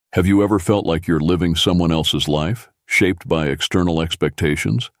Have you ever felt like you're living someone else's life, shaped by external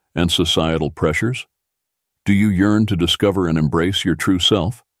expectations and societal pressures? Do you yearn to discover and embrace your true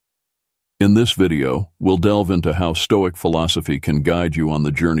self? In this video, we'll delve into how Stoic philosophy can guide you on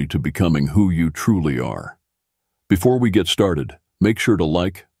the journey to becoming who you truly are. Before we get started, make sure to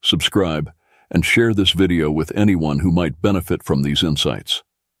like, subscribe, and share this video with anyone who might benefit from these insights.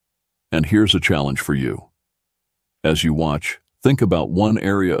 And here's a challenge for you. As you watch, think about one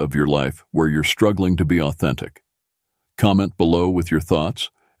area of your life where you're struggling to be authentic. Comment below with your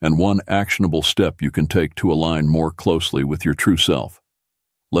thoughts and one actionable step you can take to align more closely with your true self.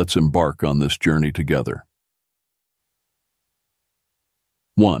 Let's embark on this journey together.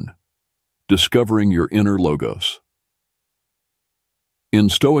 1. Discovering your inner logos. In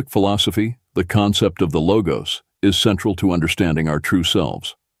Stoic philosophy, the concept of the logos is central to understanding our true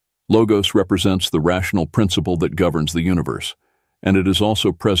selves. Logos represents the rational principle that governs the universe, and it is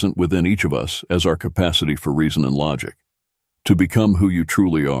also present within each of us as our capacity for reason and logic. To become who you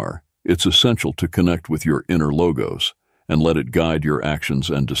truly are, it's essential to connect with your inner logos and let it guide your actions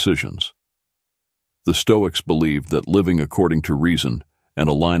and decisions. The Stoics believed that living according to reason and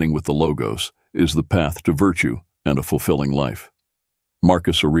aligning with the logos is the path to virtue and a fulfilling life.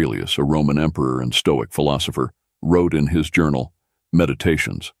 Marcus Aurelius, a Roman emperor and Stoic philosopher, wrote in his journal,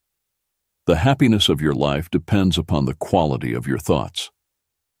 Meditations, "The happiness of your life depends upon the quality of your thoughts."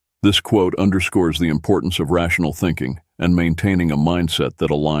 This quote underscores the importance of rational thinking and maintaining a mindset that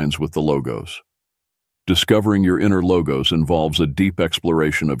aligns with the logos. Discovering your inner logos involves a deep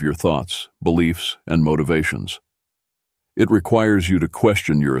exploration of your thoughts, beliefs, and motivations. It requires you to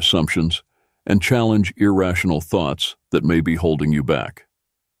question your assumptions and challenge irrational thoughts that may be holding you back.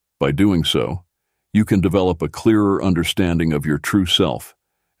 By doing so, you can develop a clearer understanding of your true self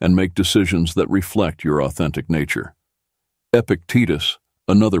and make decisions that reflect your authentic nature. Epictetus,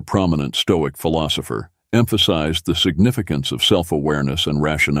 another prominent Stoic philosopher, emphasized the significance of self-awareness and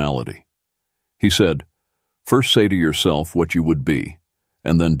rationality. He said, "First say to yourself what you would be,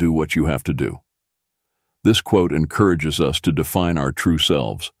 and then do what you have to do." This quote encourages us to define our true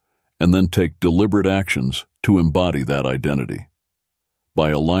selves and then take deliberate actions to embody that identity.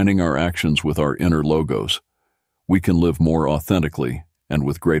 By aligning our actions with our inner logos, we can live more authentically and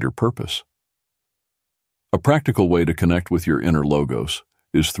with greater purpose. A practical way to connect with your inner logos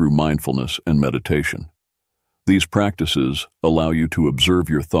is through mindfulness and meditation. These practices allow you to observe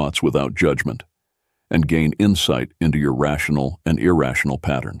your thoughts without judgment and gain insight into your rational and irrational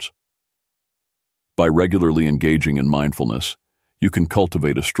patterns. By regularly engaging in mindfulness, you can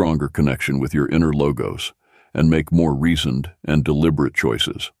cultivate a stronger connection with your inner logos and make more reasoned and deliberate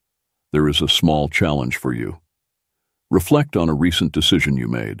choices. There is a small challenge for you. Reflect on a recent decision you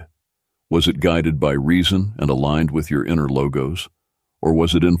made. Was it guided by reason and aligned with your inner logos, or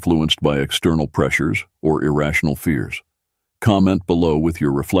was it influenced by external pressures or irrational fears? Comment below with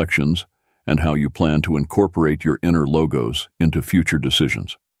your reflections and how you plan to incorporate your inner logos into future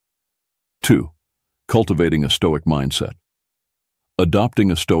decisions. 2. Cultivating a Stoic mindset.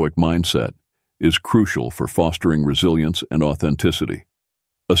 Adopting a Stoic mindset is crucial for fostering resilience and authenticity.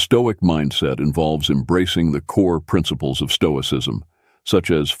 A Stoic mindset involves embracing the core principles of Stoicism,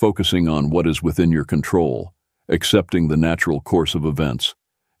 such as focusing on what is within your control, accepting the natural course of events,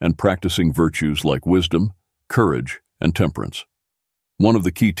 and practicing virtues like wisdom, courage, and temperance. One of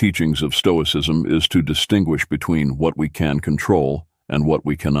the key teachings of Stoicism is to distinguish between what we can control and what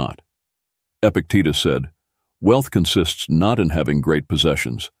we cannot. Epictetus said, "Wealth consists not in having great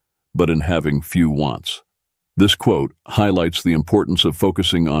possessions, but in having few wants." This quote highlights the importance of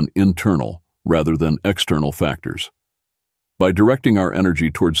focusing on internal rather than external factors. By directing our energy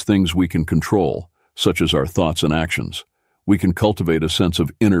towards things we can control, such as our thoughts and actions, we can cultivate a sense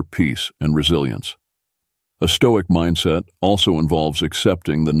of inner peace and resilience. A Stoic mindset also involves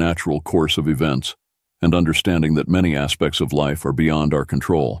accepting the natural course of events and understanding that many aspects of life are beyond our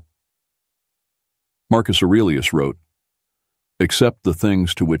control. Marcus Aurelius wrote, "Accept the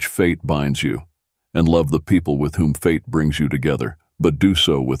things to which fate binds you, and love the people with whom fate brings you together, but do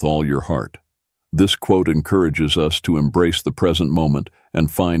so with all your heart." This quote encourages us to embrace the present moment and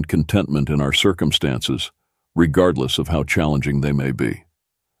find contentment in our circumstances, regardless of how challenging they may be.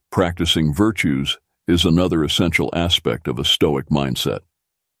 Practicing virtues is another essential aspect of a Stoic mindset.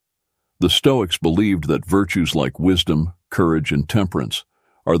 The Stoics believed that virtues like wisdom, courage, and temperance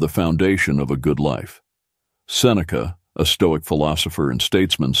are the foundation of a good life. Seneca, a Stoic philosopher and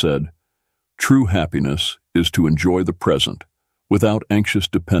statesman, said, "True happiness is to enjoy the present without anxious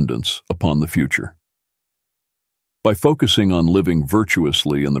dependence upon the future." By focusing on living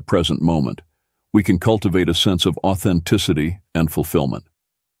virtuously in the present moment, we can cultivate a sense of authenticity and fulfillment.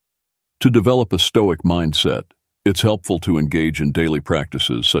 To develop a Stoic mindset, it's helpful to engage in daily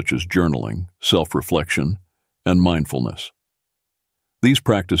practices such as journaling, self-reflection, and mindfulness. These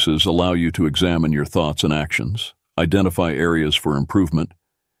practices allow you to examine your thoughts and actions, identify areas for improvement,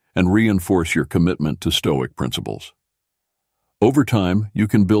 and reinforce your commitment to Stoic principles. Over time, you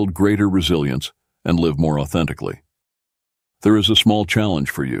can build greater resilience and live more authentically. There is a small challenge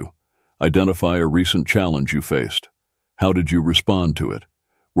for you. Identify a recent challenge you faced. How did you respond to it?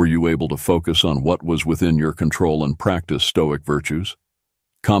 Were you able to focus on what was within your control and practice Stoic virtues?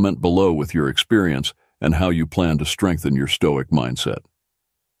 Comment below with your experience and how you plan to strengthen your Stoic mindset.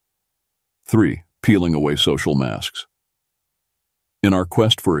 3. Peeling away social masks. In our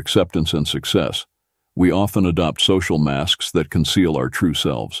quest for acceptance and success, we often adopt social masks that conceal our true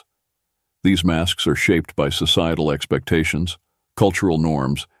selves. These masks are shaped by societal expectations, cultural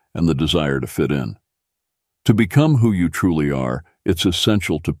norms, and the desire to fit in. To become who you truly are, it's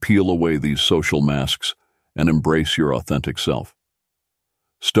essential to peel away these social masks and embrace your authentic self.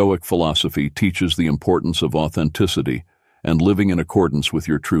 Stoic philosophy teaches the importance of authenticity and living in accordance with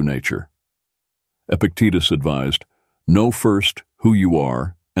your true nature. Epictetus advised, "Know first who you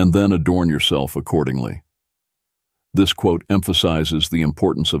are and then adorn yourself accordingly." This quote emphasizes the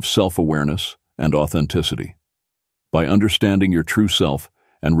importance of self-awareness and authenticity. By understanding your true self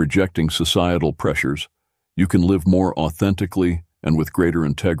and rejecting societal pressures, you can live more authentically and with greater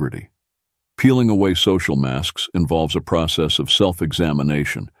integrity. Peeling away social masks involves a process of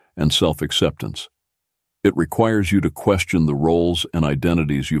self-examination and self-acceptance. It requires you to question the roles and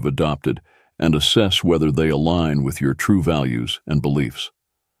identities you've adopted and assess whether they align with your true values and beliefs.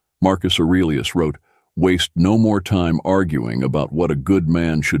 Marcus Aurelius wrote, "Waste no more time arguing about what a good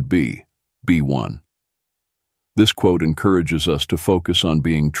man should be one." This quote encourages us to focus on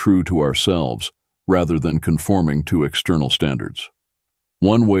being true to ourselves rather than conforming to external standards.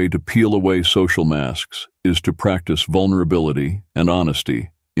 One way to peel away social masks is to practice vulnerability and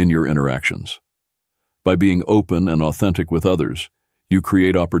honesty in your interactions. By being open and authentic with others, you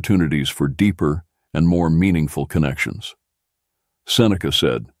create opportunities for deeper and more meaningful connections. Seneca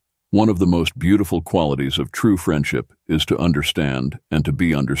said, "One of the most beautiful qualities of true friendship is to understand and to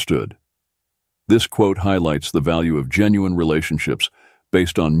be understood." This quote highlights the value of genuine relationships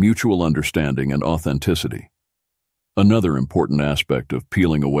based on mutual understanding and authenticity. Another important aspect of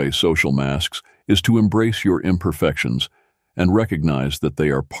peeling away social masks is to embrace your imperfections and recognize that they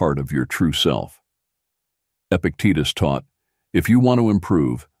are part of your true self. Epictetus taught, "If you want to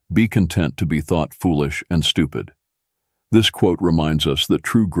improve, be content to be thought foolish and stupid." This quote reminds us that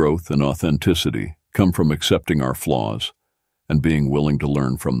true growth and authenticity come from accepting our flaws and being willing to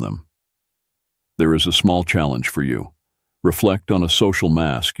learn from them. There is a small challenge for you. Reflect on a social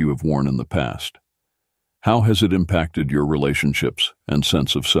mask you have worn in the past. How has it impacted your relationships and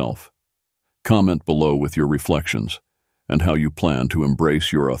sense of self? Comment below with your reflections and how you plan to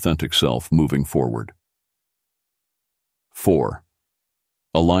embrace your authentic self moving forward. 4.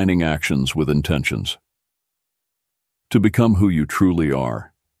 Aligning actions with intentions. To become who you truly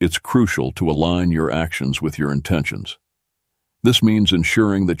are, it's crucial to align your actions with your intentions. This means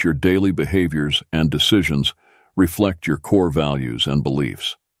ensuring that your daily behaviors and decisions reflect your core values and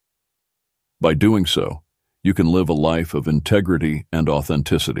beliefs. By doing so, you can live a life of integrity and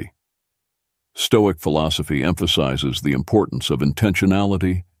authenticity. Stoic philosophy emphasizes the importance of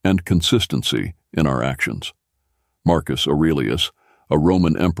intentionality and consistency in our actions. Marcus Aurelius, a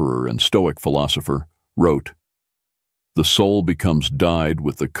Roman emperor and Stoic philosopher, wrote, "The soul becomes dyed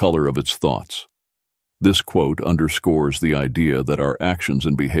with the color of its thoughts." This quote underscores the idea that our actions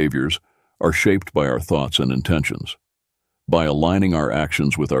and behaviors are shaped by our thoughts and intentions. By aligning our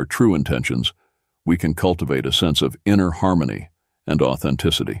actions with our true intentions, we can cultivate a sense of inner harmony and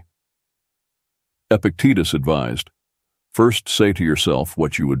authenticity. Epictetus advised, "First say to yourself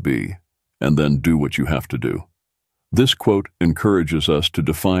what you would be, and then do what you have to do." This quote encourages us to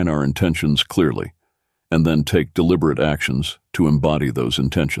define our intentions clearly, and then take deliberate actions to embody those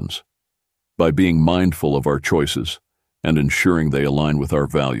intentions. By being mindful of our choices and ensuring they align with our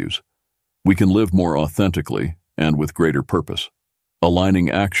values, we can live more authentically and with greater purpose.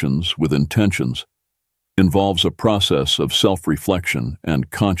 Aligning actions with intentions involves a process of self-reflection and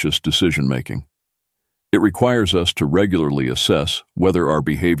conscious decision-making. It requires us to regularly assess whether our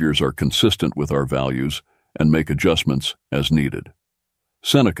behaviors are consistent with our values and make adjustments as needed.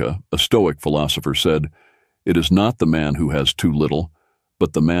 Seneca, a Stoic philosopher, said, "It is not the man who has too little,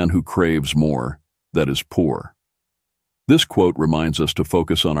 but the man who craves more that is poor." This quote reminds us to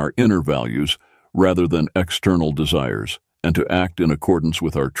focus on our inner values rather than external desires, and to act in accordance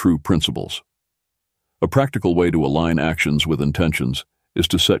with our true principles. A practical way to align actions with intentions is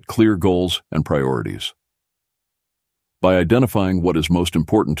to set clear goals and priorities. By identifying what is most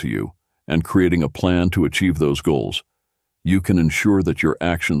important to you and creating a plan to achieve those goals, you can ensure that your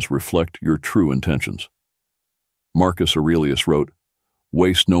actions reflect your true intentions. Marcus Aurelius wrote,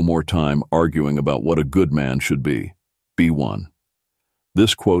 "Waste no more time arguing about what a good man should be. Be one."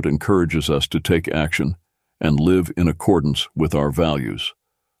 This quote encourages us to take action and live in accordance with our values,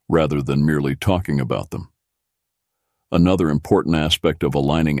 rather than merely talking about them. Another important aspect of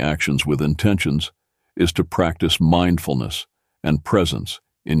aligning actions with intentions is to practice mindfulness and presence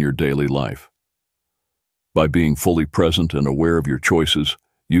in your daily life. By being fully present and aware of your choices,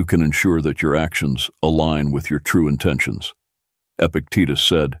 you can ensure that your actions align with your true intentions. Epictetus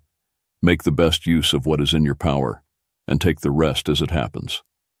said, "Make the best use of what is in your power, and take the rest as it happens."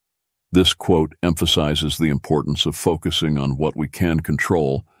 This quote emphasizes the importance of focusing on what we can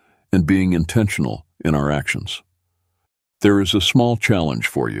control and being intentional in our actions. There is a small challenge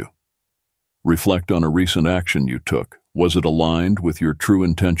for you. Reflect on a recent action you took. Was it aligned with your true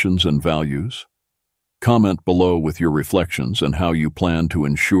intentions and values? Comment below with your reflections and how you plan to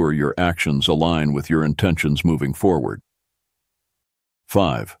ensure your actions align with your intentions moving forward.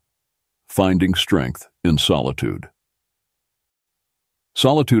 5. Finding strength in solitude.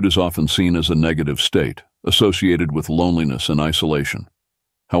 Solitude is often seen as a negative state, associated with loneliness and isolation.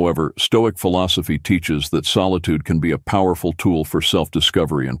 However, Stoic philosophy teaches that solitude can be a powerful tool for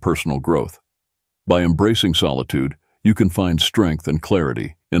self-discovery and personal growth. By embracing solitude, you can find strength and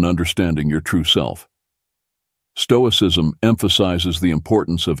clarity in understanding your true self. Stoicism emphasizes the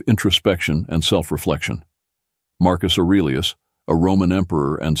importance of introspection and self-reflection. Marcus Aurelius, a Roman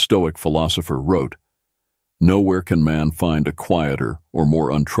emperor and Stoic philosopher, wrote, "Nowhere can man find a quieter or more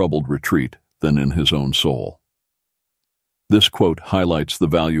untroubled retreat than in his own soul." This quote highlights the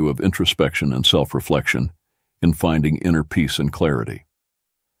value of introspection and self-reflection in finding inner peace and clarity.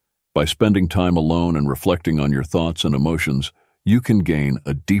 By spending time alone and reflecting on your thoughts and emotions, you can gain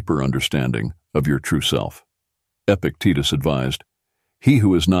a deeper understanding of your true self. Epictetus advised, "He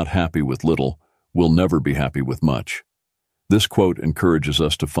who is not happy with little will never be happy with much." This quote encourages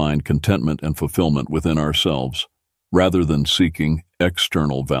us to find contentment and fulfillment within ourselves, rather than seeking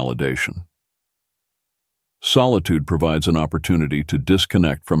external validation. Solitude provides an opportunity to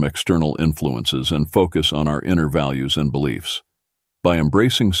disconnect from external influences and focus on our inner values and beliefs. By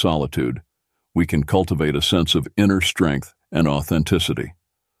embracing solitude, we can cultivate a sense of inner strength and authenticity.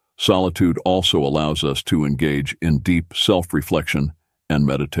 Solitude also allows us to engage in deep self-reflection and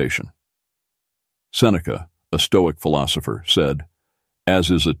meditation. Seneca, a Stoic philosopher, said,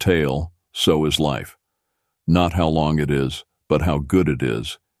 "As is a tale, so is life. Not how long it is, but how good it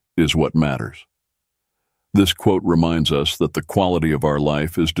is what matters." This quote reminds us that the quality of our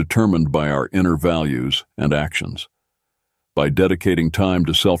life is determined by our inner values and actions. By dedicating time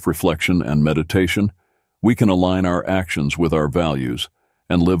to self-reflection and meditation, we can align our actions with our values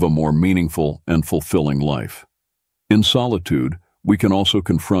and live a more meaningful and fulfilling life. In solitude, we can also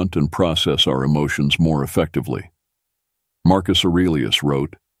confront and process our emotions more effectively. Marcus Aurelius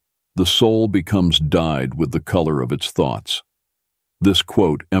wrote, "The soul becomes dyed with the color of its thoughts." This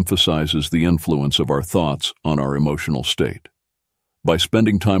quote emphasizes the influence of our thoughts on our emotional state. By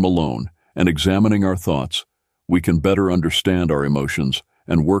spending time alone and examining our thoughts, we can better understand our emotions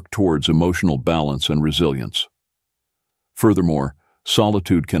and work towards emotional balance and resilience. Furthermore,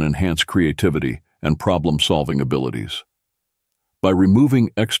 solitude can enhance creativity and problem-solving abilities. By removing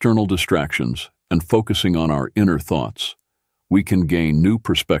external distractions and focusing on our inner thoughts, we can gain new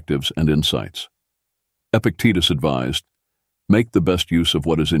perspectives and insights. Epictetus advised, "Make the best use of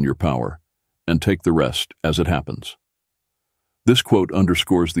what is in your power, and take the rest as it happens." This quote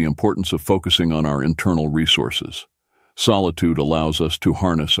underscores the importance of focusing on our internal resources. Solitude allows us to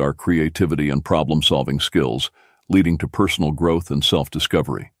harness our creativity and problem-solving skills, leading to personal growth and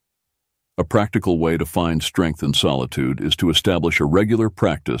self-discovery. A practical way to find strength in solitude is to establish a regular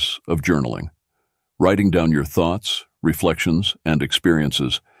practice of journaling. Writing down your thoughts, reflections, and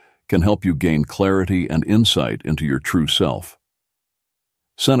experiences can help you gain clarity and insight into your true self.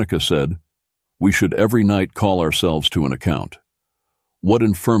 Seneca said, "We should every night call ourselves to an account. What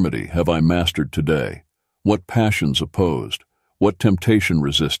infirmity have I mastered today? What passions opposed? What temptation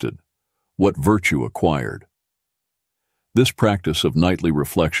resisted? What virtue acquired?" This practice of nightly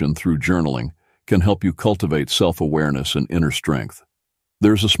reflection through journaling can help you cultivate self-awareness and inner strength.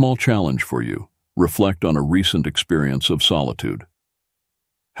 There's a small challenge for you. Reflect on a recent experience of solitude.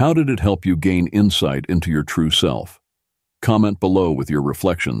 How did it help you gain insight into your true self? Comment below with your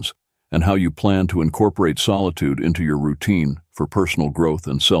reflections and how you plan to incorporate solitude into your routine for personal growth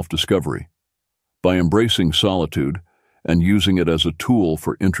and self-discovery. By embracing solitude and using it as a tool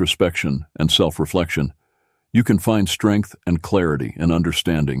for introspection and self-reflection, you can find strength and clarity in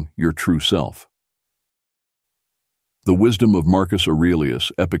understanding your true self. The wisdom of Marcus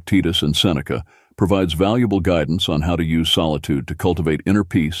Aurelius, Epictetus, and Seneca provides valuable guidance on how to use solitude to cultivate inner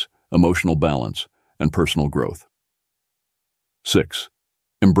peace, emotional balance, and personal growth. 6.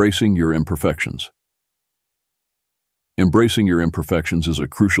 Embracing your imperfections. Embracing your imperfections is a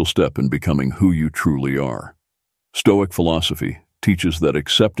crucial step in becoming who you truly are. Stoic philosophy teaches that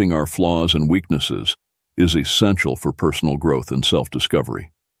accepting our flaws and weaknesses is essential for personal growth and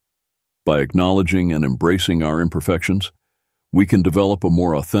self-discovery. By acknowledging and embracing our imperfections, we can develop a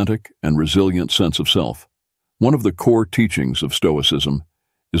more authentic and resilient sense of self. One of the core teachings of Stoicism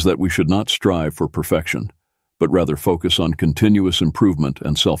is that we should not strive for perfection, but rather focus on continuous improvement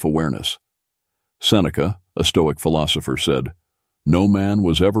and self-awareness. Seneca, a Stoic philosopher, said, "No man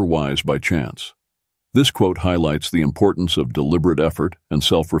was ever wise by chance." This quote highlights the importance of deliberate effort and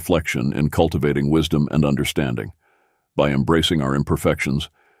self-reflection in cultivating wisdom and understanding. By embracing our imperfections,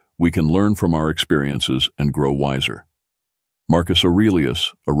 we can learn from our experiences and grow wiser. Marcus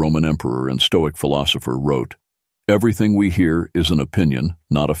Aurelius, a Roman emperor and Stoic philosopher, wrote, "Everything we hear is an opinion,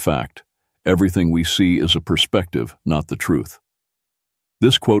 not a fact. Everything we see is a perspective, not the truth."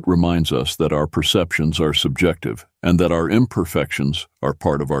 This quote reminds us that our perceptions are subjective and that our imperfections are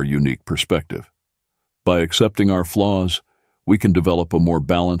part of our unique perspective. By accepting our flaws, we can develop a more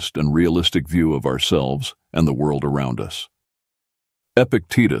balanced and realistic view of ourselves and the world around us.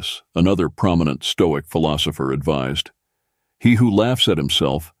 Epictetus, another prominent Stoic philosopher, advised, "He who laughs at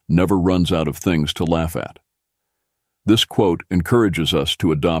himself never runs out of things to laugh at." This quote encourages us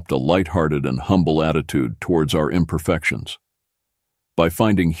to adopt a lighthearted and humble attitude towards our imperfections. By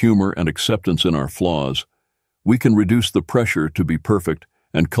finding humor and acceptance in our flaws, we can reduce the pressure to be perfect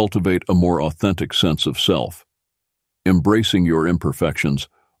and cultivate a more authentic sense of self. Embracing your imperfections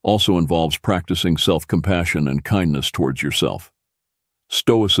also involves practicing self-compassion and kindness towards yourself.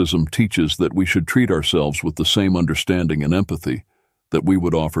 Stoicism teaches that we should treat ourselves with the same understanding and empathy that we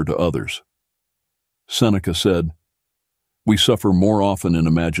would offer to others. Seneca said, "We suffer more often in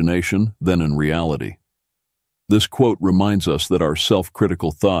imagination than in reality." This quote reminds us that our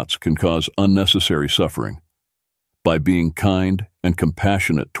self-critical thoughts can cause unnecessary suffering. By being kind and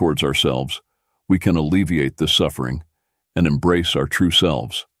compassionate towards ourselves, we can alleviate this suffering and embrace our true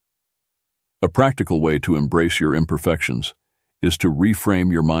selves. A practical way to embrace your imperfections is to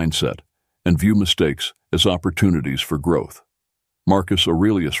reframe your mindset and view mistakes as opportunities for growth. Marcus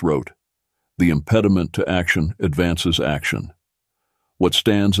Aurelius wrote, "The impediment to action advances action. What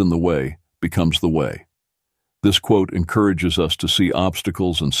stands in the way becomes the way." This quote encourages us to see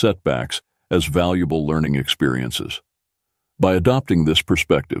obstacles and setbacks as valuable learning experiences. By adopting this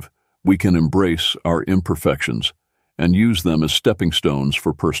perspective, we can embrace our imperfections and use them as stepping stones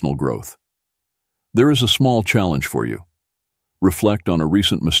for personal growth. There is a small challenge for you. Reflect on a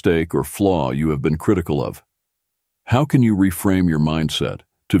recent mistake or flaw you have been critical of. How can you reframe your mindset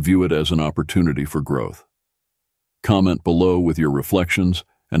to view it as an opportunity for growth? Comment below with your reflections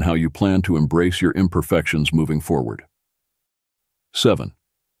and how you plan to embrace your imperfections moving forward. 7.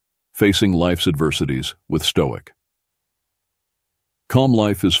 Facing life's adversities with Stoic. Calm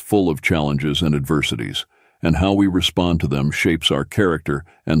life is full of challenges and adversities, and how we respond to them shapes our character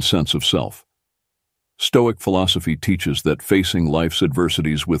and sense of self. Stoic philosophy teaches that facing life's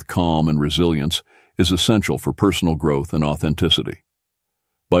adversities with calm and resilience is essential for personal growth and authenticity.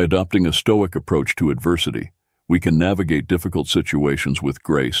 By adopting a Stoic approach to adversity, we can navigate difficult situations with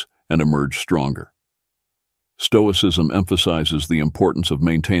grace and emerge stronger. Stoicism emphasizes the importance of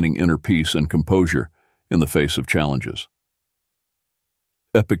maintaining inner peace and composure in the face of challenges.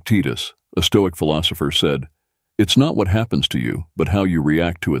 Epictetus, a Stoic philosopher, said, "It's not what happens to you, but how you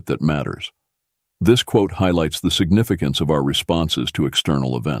react to it that matters." This quote highlights the significance of our responses to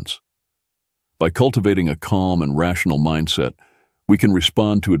external events. By cultivating a calm and rational mindset, we can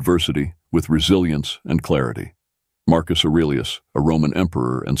respond to adversity with resilience and clarity. Marcus Aurelius, a Roman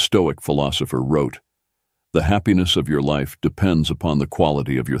emperor and Stoic philosopher, wrote, "The happiness of your life depends upon the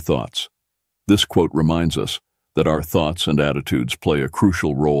quality of your thoughts." This quote reminds us that our thoughts and attitudes play a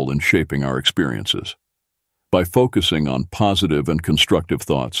crucial role in shaping our experiences. By focusing on positive and constructive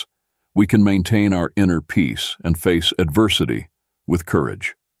thoughts, we can maintain our inner peace and face adversity with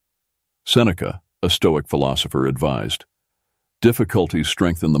courage. Seneca, a Stoic philosopher, advised, "Difficulties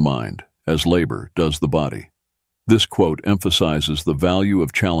strengthen the mind, as labor does the body." This quote emphasizes the value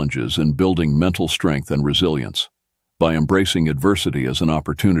of challenges in building mental strength and resilience. By embracing adversity as an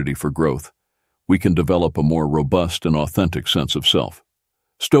opportunity for growth, we can develop a more robust and authentic sense of self.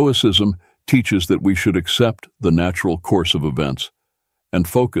 Stoicism teaches that we should accept the natural course of events and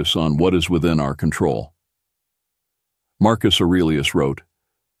focus on what is within our control. Marcus Aurelius wrote,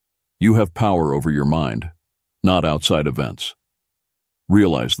 "You have power over your mind, not outside events.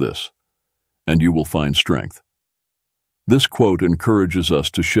 Realize this, and you will find strength." This quote encourages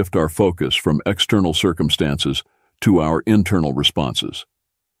us to shift our focus from external circumstances to our internal responses.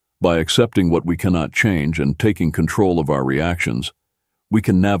 By accepting what we cannot change and taking control of our reactions, we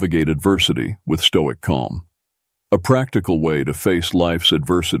can navigate adversity with Stoic calm. A practical way to face life's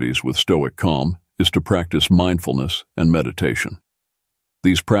adversities with Stoic calm is to practice mindfulness and meditation.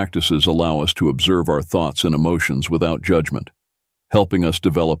 These practices allow us to observe our thoughts and emotions without judgment, helping us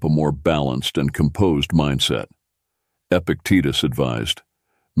develop a more balanced and composed mindset. Epictetus advised,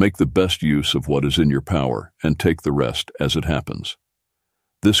 "Make the best use of what is in your power and take the rest as it happens."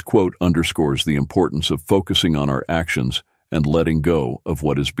 This quote underscores the importance of focusing on our actions and letting go of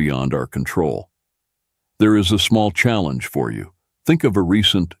what is beyond our control. There is a small challenge for you. Think of a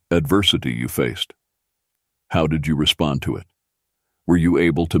recent adversity you faced. How did you respond to it? Were you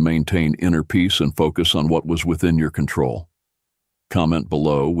able to maintain inner peace and focus on what was within your control? Comment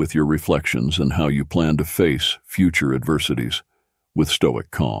below with your reflections and how you plan to face future adversities with Stoic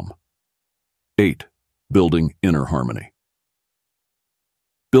calm. 8. Building inner harmony.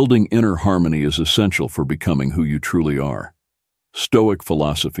 Building inner harmony is essential for becoming who you truly are. Stoic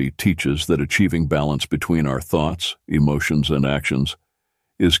philosophy teaches that achieving balance between our thoughts, emotions, and actions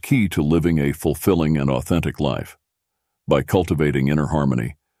is key to living a fulfilling and authentic life. By cultivating inner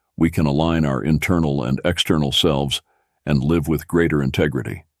harmony, we can align our internal and external selves and live with greater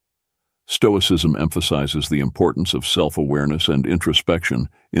integrity. Stoicism emphasizes the importance of self-awareness and introspection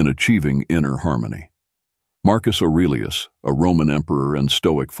in achieving inner harmony. Marcus Aurelius, a Roman emperor and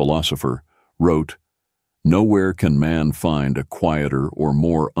Stoic philosopher, wrote, "Nowhere can man find a quieter or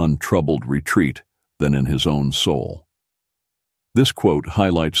more untroubled retreat than in his own soul." This quote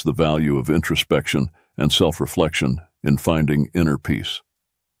highlights the value of introspection and self-reflection in finding inner peace.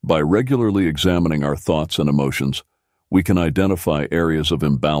 By regularly examining our thoughts and emotions, we can identify areas of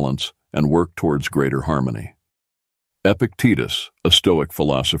imbalance and work towards greater harmony. Epictetus, a Stoic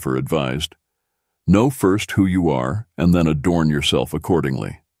philosopher, advised, "Know first who you are and then adorn yourself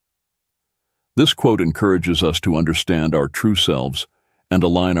accordingly." This quote encourages us to understand our true selves and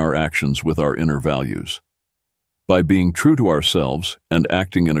align our actions with our inner values. By being true to ourselves and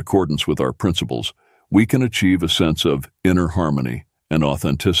acting in accordance with our principles, we can achieve a sense of inner harmony and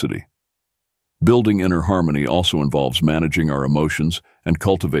authenticity. Building inner harmony also involves managing our emotions and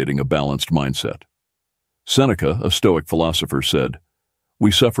cultivating a balanced mindset. Seneca, a Stoic philosopher, said,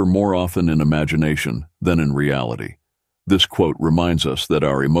 "We suffer more often in imagination than in reality." This quote reminds us that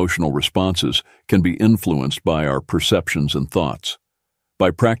our emotional responses can be influenced by our perceptions and thoughts. By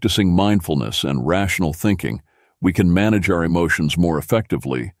practicing mindfulness and rational thinking, we can manage our emotions more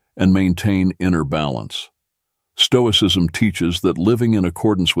effectively and maintain inner balance. Stoicism teaches that living in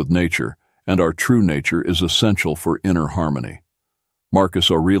accordance with nature and our true nature is essential for inner harmony.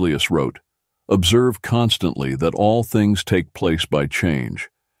 Marcus Aurelius wrote, "Observe constantly that all things take place by change,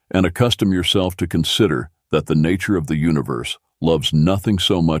 and accustom yourself to consider that the nature of the universe loves nothing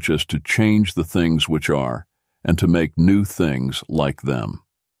so much as to change the things which are, and to make new things like them."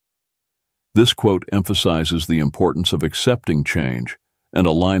 This quote emphasizes the importance of accepting change and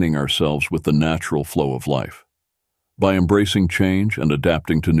aligning ourselves with the natural flow of life. By embracing change and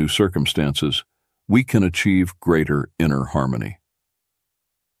adapting to new circumstances, we can achieve greater inner harmony.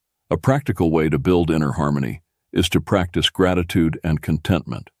 A practical way to build inner harmony is to practice gratitude and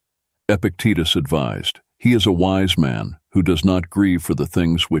contentment. Epictetus advised, "He is a wise man who does not grieve for the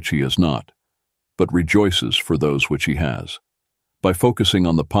things which he has not, but rejoices for those which he has." By focusing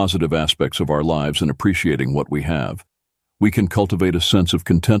on the positive aspects of our lives and appreciating what we have, we can cultivate a sense of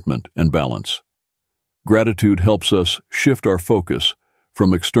contentment and balance. Gratitude helps us shift our focus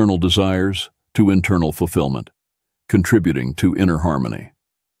from external desires to internal fulfillment, contributing to inner harmony.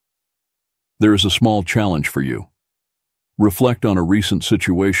 There is a small challenge for you. Reflect on a recent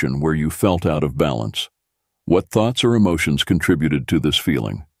situation where you felt out of balance. What thoughts or emotions contributed to this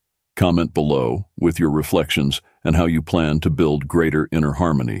feeling? Comment below with your reflections and how you plan to build greater inner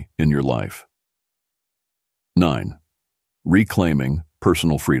harmony in your life. 9. Reclaiming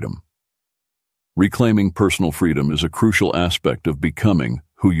personal freedom. Reclaiming personal freedom is a crucial aspect of becoming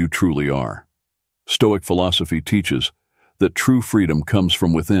who you truly are. Stoic philosophy teaches that true freedom comes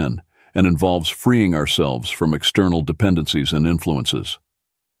from within and involves freeing ourselves from external dependencies and influences.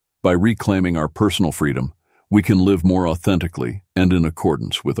 By reclaiming our personal freedom, we can live more authentically and in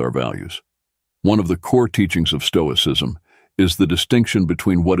accordance with our values. One of the core teachings of Stoicism is the distinction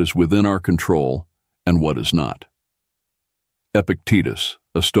between what is within our control and what is not. Epictetus,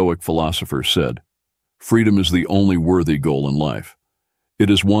 a Stoic philosopher, said, "Freedom is the only worthy goal in life. It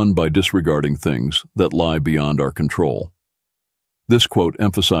is won by disregarding things that lie beyond our control." This quote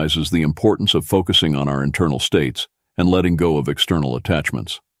emphasizes the importance of focusing on our internal states and letting go of external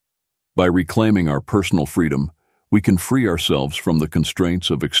attachments. By reclaiming our personal freedom, we can free ourselves from the constraints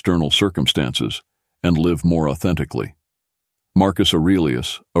of external circumstances and live more authentically. Marcus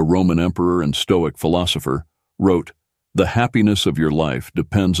Aurelius, a Roman emperor and Stoic philosopher, wrote, "The happiness of your life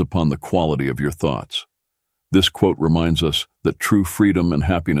depends upon the quality of your thoughts." This quote reminds us that true freedom and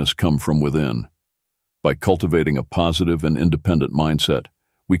happiness come from within. By cultivating a positive and independent mindset,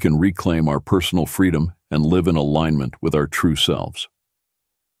 we can reclaim our personal freedom and live in alignment with our true selves.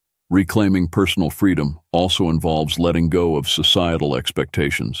 Reclaiming personal freedom also involves letting go of societal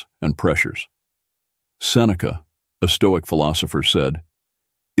expectations and pressures. Seneca, a Stoic philosopher, said,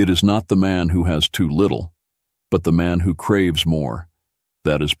 "It is not the man who has too little, but the man who craves more,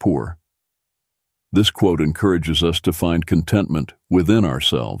 that is poor." This quote encourages us to find contentment within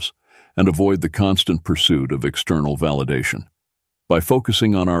ourselves and avoid the constant pursuit of external validation. By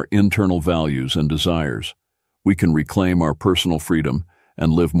focusing on our internal values and desires, we can reclaim our personal freedom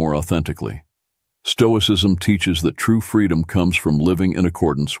and live more authentically. Stoicism teaches that true freedom comes from living in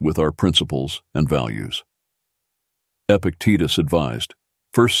accordance with our principles and values. Epictetus advised,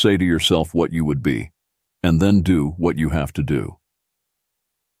 "First say to yourself what you would be, and then do what you have to do."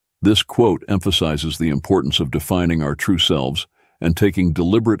 This quote emphasizes the importance of defining our true selves and taking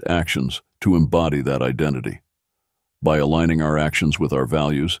deliberate actions to embody that identity. By aligning our actions with our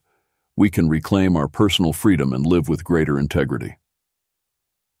values, we can reclaim our personal freedom and live with greater integrity.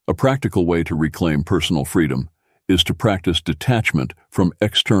 A practical way to reclaim personal freedom is to practice detachment from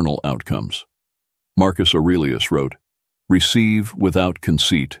external outcomes. Marcus Aurelius wrote, "Receive without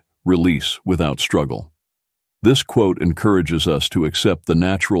conceit, release without struggle." This quote encourages us to accept the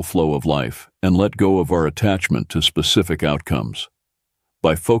natural flow of life and let go of our attachment to specific outcomes.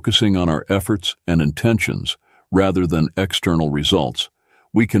 By focusing on our efforts and intentions rather than external results,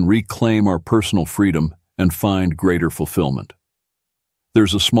 we can reclaim our personal freedom and find greater fulfillment.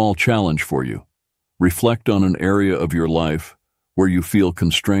 There's a small challenge for you. Reflect on an area of your life where you feel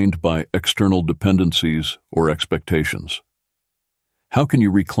constrained by external dependencies or expectations. How can you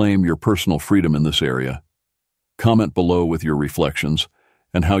reclaim your personal freedom in this area? Comment below with your reflections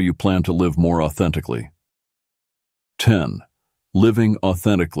and how you plan to live more authentically. 10. Living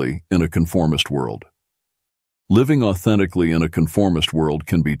authentically in a conformist world. Living authentically in a conformist world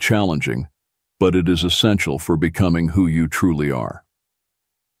can be challenging, but it is essential for becoming who you truly are.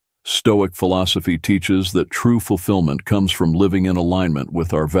 Stoic philosophy teaches that true fulfillment comes from living in alignment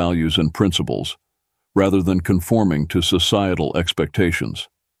with our values and principles, rather than conforming to societal expectations.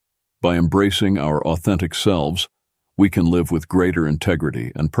 By embracing our authentic selves, we can live with greater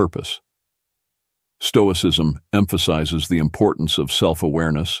integrity and purpose. Stoicism emphasizes the importance of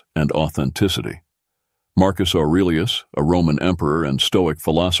self-awareness and authenticity. Marcus Aurelius, a Roman emperor and Stoic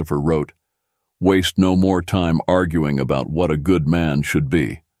philosopher, wrote, "Waste no more time arguing about what a good man should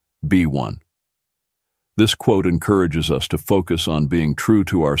be. Be one." This quote encourages us to focus on being true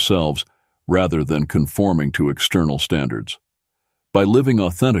to ourselves rather than conforming to external standards. By living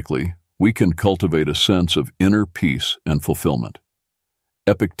authentically, we can cultivate a sense of inner peace and fulfillment.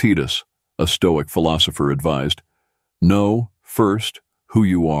 Epictetus, a Stoic philosopher, advised, "Know, first, who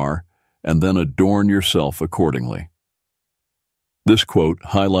you are, and then adorn yourself accordingly." This quote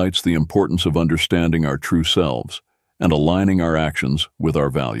highlights the importance of understanding our true selves and aligning our actions with our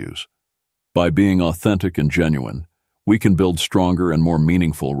values. By being authentic and genuine, we can build stronger and more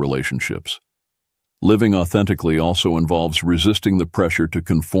meaningful relationships. Living authentically also involves resisting the pressure to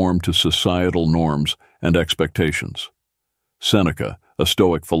conform to societal norms and expectations. Seneca, a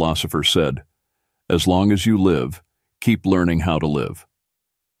Stoic philosopher, said, "As long as you live, keep learning how to live."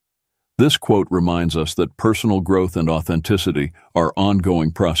 This quote reminds us that personal growth and authenticity are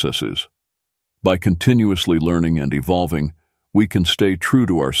ongoing processes. By continuously learning and evolving, we can stay true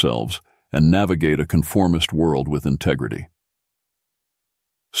to ourselves and navigate a conformist world with integrity.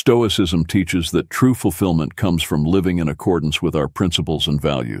 Stoicism teaches that true fulfillment comes from living in accordance with our principles and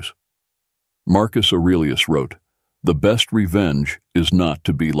values. Marcus Aurelius wrote, "The best revenge is not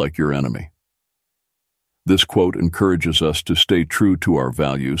to be like your enemy." This quote encourages us to stay true to our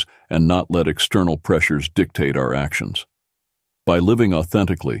values and not let external pressures dictate our actions. By living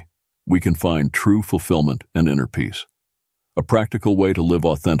authentically, we can find true fulfillment and inner peace. A practical way to live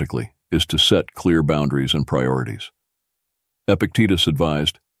authentically is to set clear boundaries and priorities. Epictetus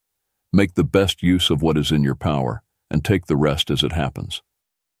advised, "Make the best use of what is in your power, and take the rest as it happens.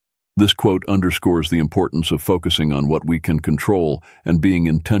 This quote underscores the importance of focusing on what we can control and being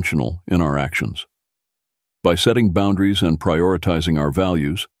intentional in our actions. By setting boundaries and prioritizing our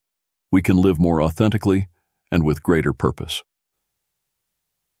values, we can live more authentically and with greater purpose.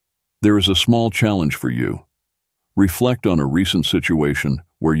 There is a small challenge for you. Reflect on a recent situation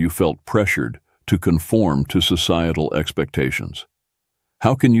where you felt pressured to conform to societal expectations.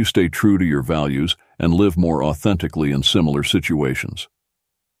 How can you stay true to your values and live more authentically in similar situations?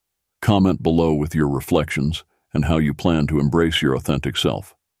 Comment below with your reflections and how you plan to embrace your authentic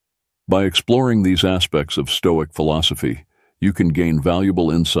self. By exploring these aspects of Stoic philosophy, you can gain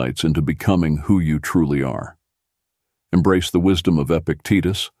valuable insights into becoming who you truly are. Embrace the wisdom of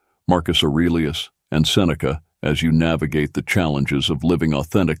Epictetus, Marcus Aurelius, and Seneca as you navigate the challenges of living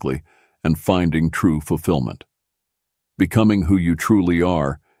authentically and finding true fulfillment. Becoming who you truly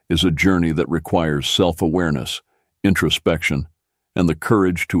are is a journey that requires self-awareness, introspection, and the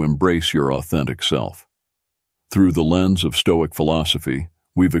courage to embrace your authentic self. Through the lens of Stoic philosophy,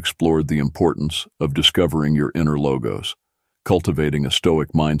 we've explored the importance of discovering your inner logos, cultivating a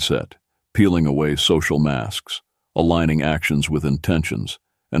Stoic mindset, peeling away social masks, aligning actions with intentions,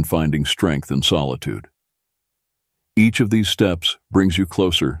 and finding strength in solitude. Each of these steps brings you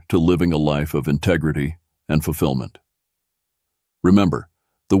closer to living a life of integrity and fulfillment. Remember,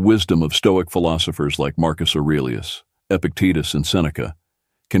 the wisdom of Stoic philosophers like Marcus Aurelius, Epictetus, and Seneca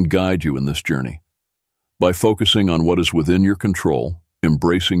can guide you in this journey. By focusing on what is within your control,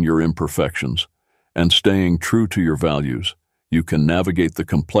 embracing your imperfections, and staying true to your values, you can navigate the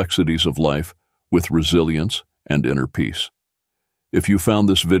complexities of life with resilience and inner peace. If you found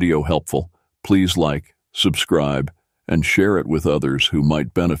this video helpful, please like, subscribe, and share it with others who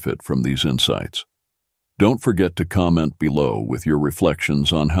might benefit from these insights. Don't forget to comment below with your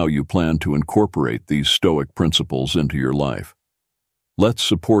reflections on how you plan to incorporate these Stoic principles into your life. Let's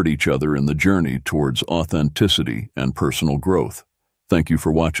support each other in the journey towards authenticity and personal growth. Thank you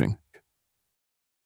for watching.